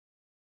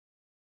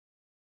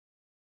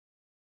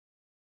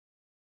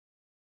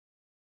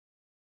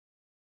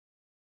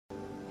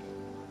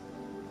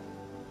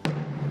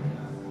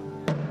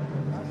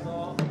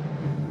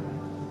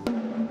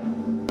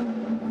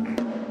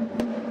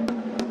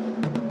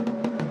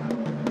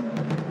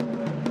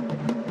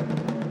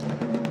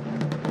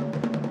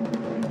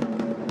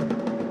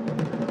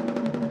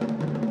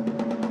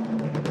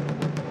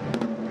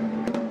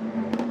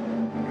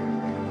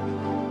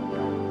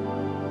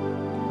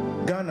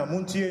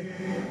muntie.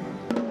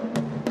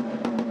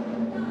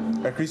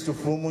 A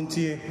Christopher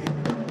muntie.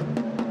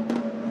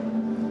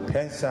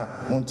 Pensa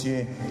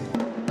muntie.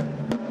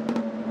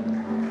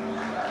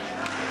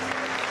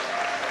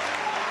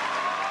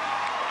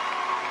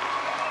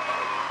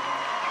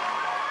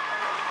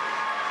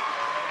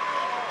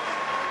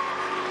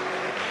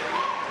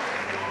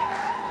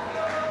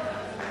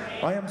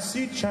 I am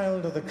seed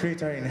child of the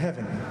Creator in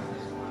heaven,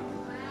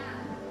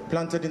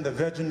 planted in the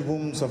virgin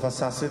wombs of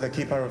Asaase, the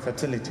keeper of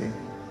fertility,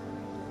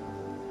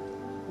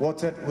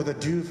 watered with the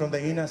dew from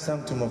the inner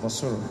sanctum of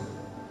Asura.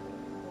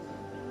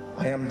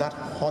 I am that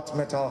hot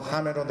metal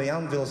hammered on the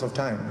anvils of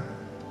time,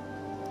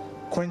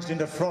 quenched in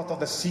the froth of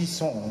the sea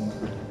song.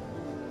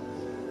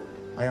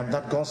 I am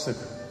that gossip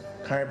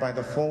carried by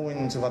the four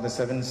winds over the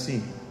seven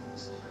seas.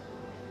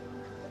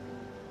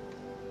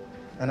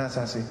 And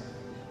Asaase,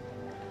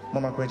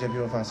 Mama Kweja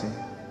Biofase,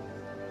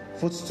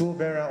 footstool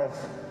bearer of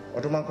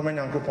Oduman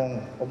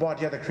Komenyankupong,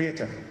 Obadia the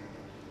Creator,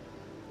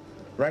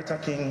 writer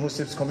king who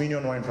sips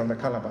communion wine from the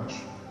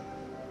calabash.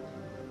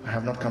 I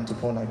have not come to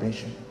pour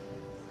libation.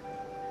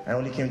 I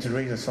only came to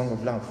raise a song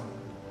of love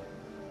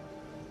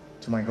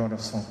to my God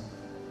of song.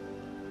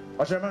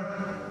 Oshema,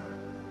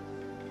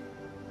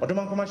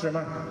 Oduman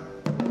Komachema,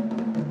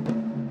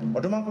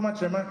 Oduman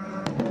Komachema,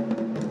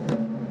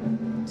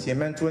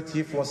 Siemen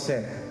 24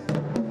 said,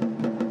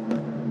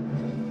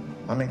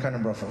 Amen,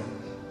 Canon Brother.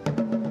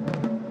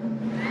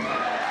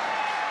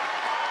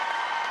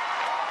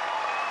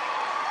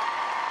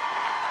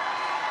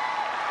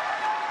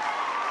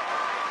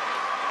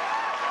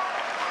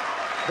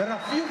 There are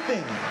few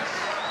things.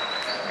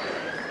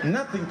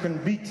 Nothing can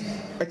beat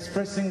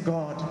expressing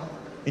God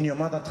in your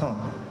mother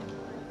tongue.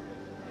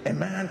 A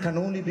man can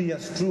only be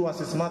as true as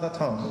his mother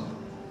tongue.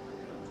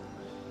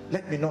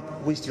 Let me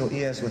not waste your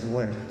ears with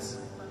words.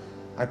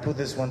 I put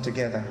this one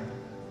together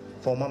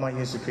for Mama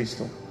Yesu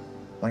Christo,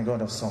 my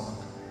God of song.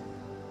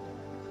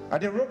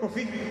 Ade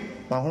rokofi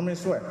ma home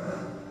swear.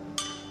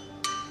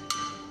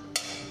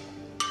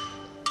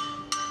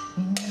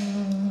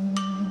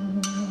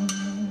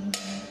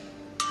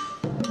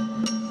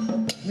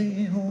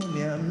 Mi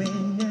honia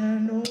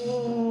minyano,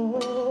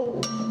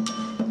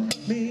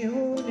 mi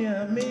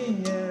honia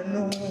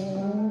minyano,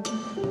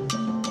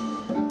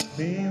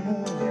 mi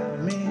honia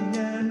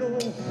minyano,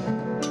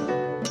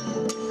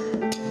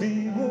 mi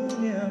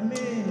honia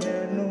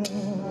minyano.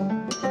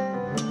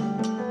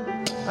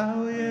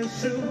 Ao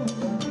Yesu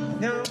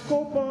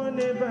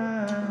nyakopone ba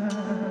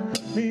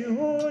mi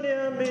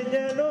honia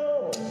minyano.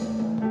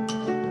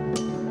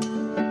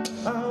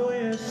 Ao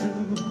Yesu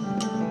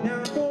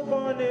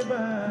nyakopone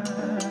ba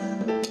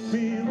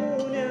mi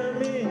honia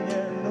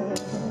minyano.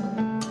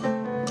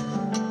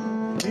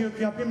 Mi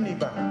opiapim ni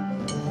ba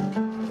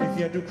if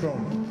you do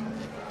chrome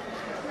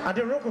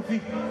ade rokofi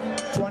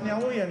to ania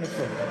wo ye no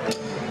so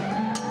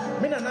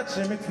me na na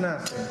kire metina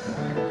ase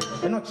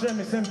e no kire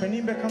me sem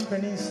panin be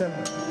company sem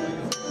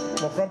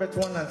mo from bet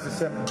one and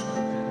sem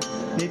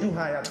ni do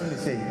high to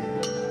say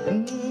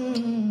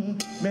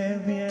me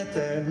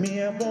viete mi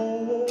abo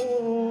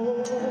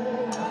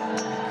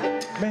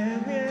me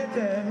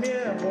viete mi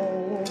abo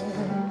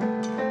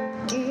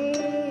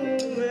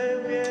me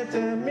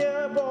viete mi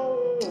abo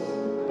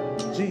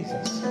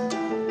Jesus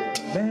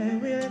me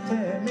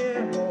viete mi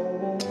abo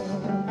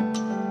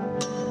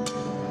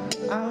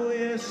ao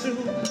Yesu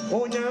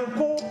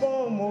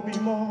onyankopo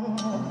mobimo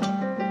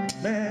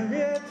me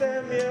viete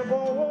mi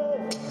abo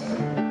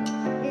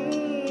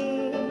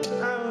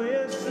ao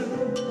Yesu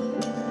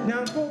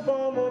nyankopo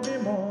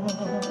mobimo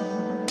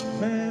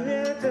me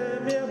viete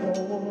mi abo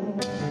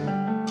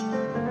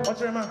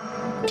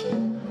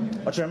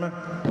Ochema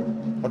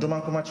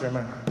Oduman kuma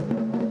chema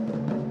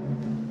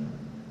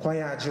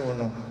kwaya ajiwo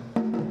no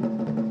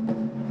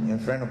your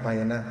friend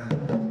kwaya na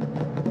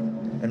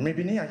and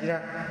maybe ni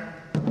agira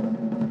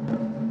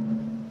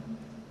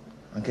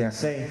okay I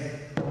say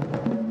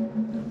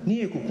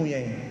ni ekuku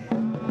yen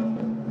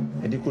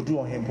e de kodu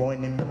ohempo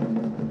anim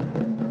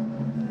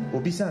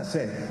obisa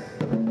say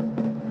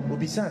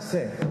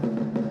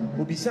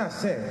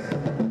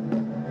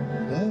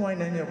omo wan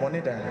na ne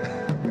bone da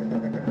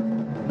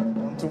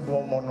onto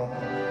bo mo no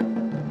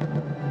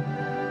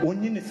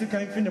onyi ne sika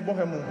mfi ne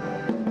bohamu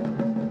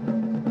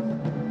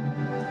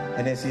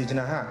ene si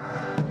jina ha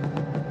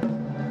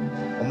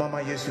o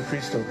Mama Yesu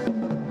Christo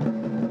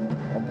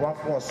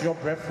oboafo osio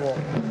brefo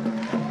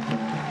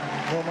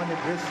no man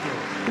bresto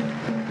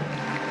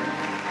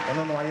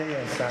ono no aye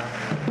yensa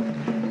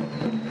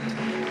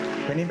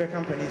when be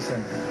company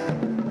sen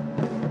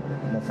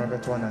mo fra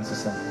beto na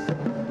nsesa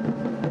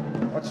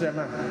o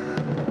chema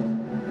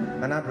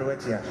ana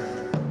brewetia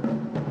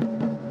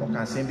o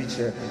kan sen bi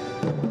che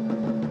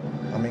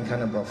amen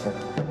kana brofo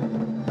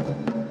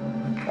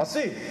o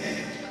see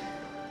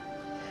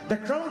the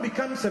crown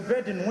becomes a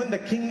burden when the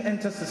king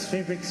enters his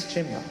favorite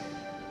chamber.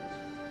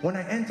 When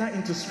I enter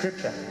into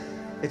scripture,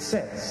 it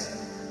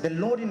says, the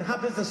Lord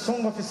inhabits the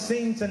song of his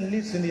saints and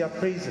lives in their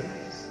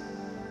praises.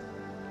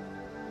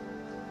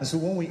 And so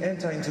when we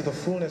enter into the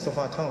fullness of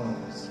our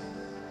tongues,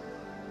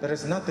 there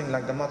is nothing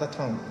like the mother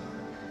tongue,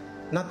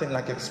 nothing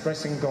like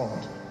expressing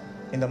God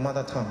in the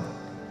mother tongue.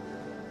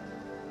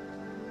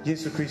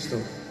 Jesus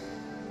Christo.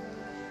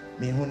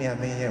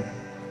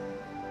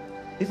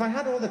 If I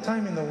had all the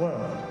time in the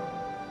world,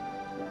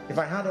 if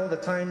I had all the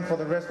time for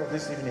the rest of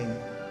this evening,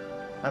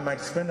 I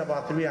might spend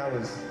about 3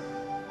 hours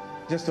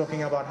just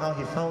talking about how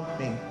he found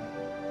me,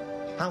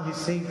 how he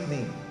saved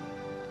me.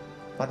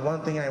 But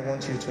one thing I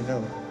want you to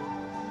know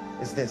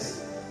is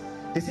this.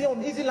 You see,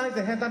 on easy lies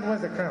the head that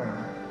wears the crown.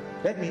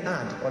 Let me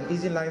add, on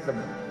easy lies the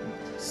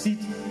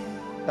seat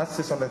that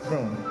sits on the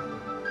throne.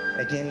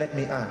 Again, let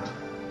me add,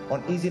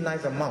 on easy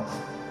lies the mouth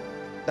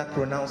that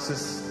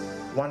pronounces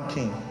one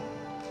king.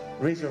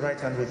 Raise your right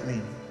hand with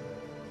me.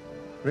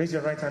 Raise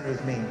your right hand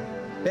with me.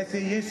 Let's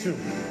say Yesu.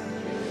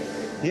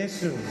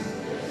 Yesu.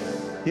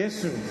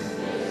 Yesu.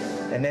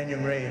 And then you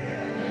pray.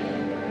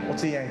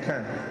 What's your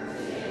can?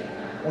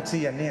 What's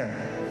your near?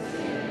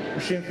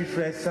 We should be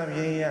fresh some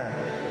year.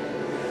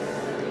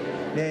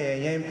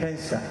 Yeah,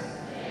 pensa.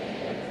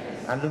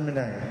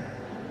 Alumni.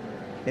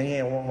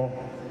 Yeah, one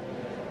more.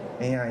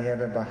 Yeah,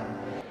 beba.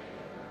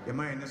 The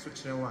mind is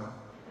switching one.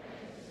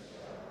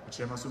 Which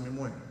I must be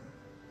more.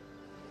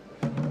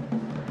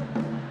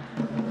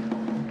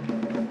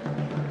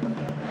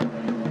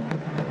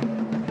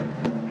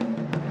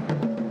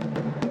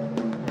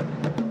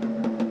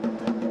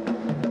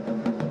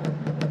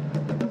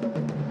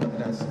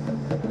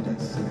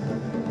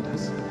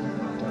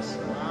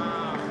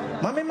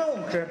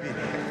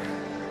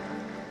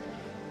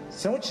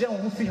 So what you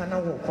want to na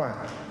wo kwa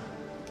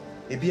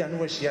e bia no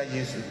wahia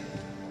Yesu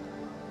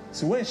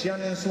so when hia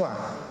ne nso a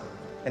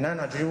ena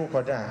na dwe wo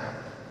koda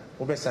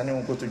wo be sane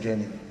wo koto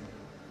dwane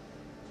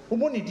wo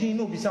mo ni din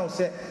no bisa wo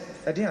se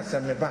e de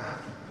asem me ba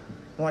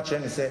no a kire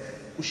ne se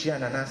wo hia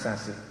na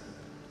asaase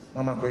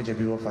mama kwaje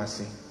bi wo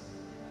fase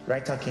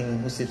writer king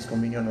who sips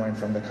communion wine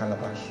from the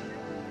calabash.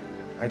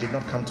 I did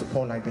not come to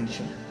pour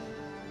libation.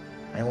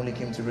 I only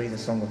came to raise a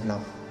song of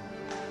love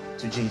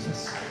to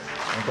Jesus,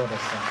 my God the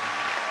Son.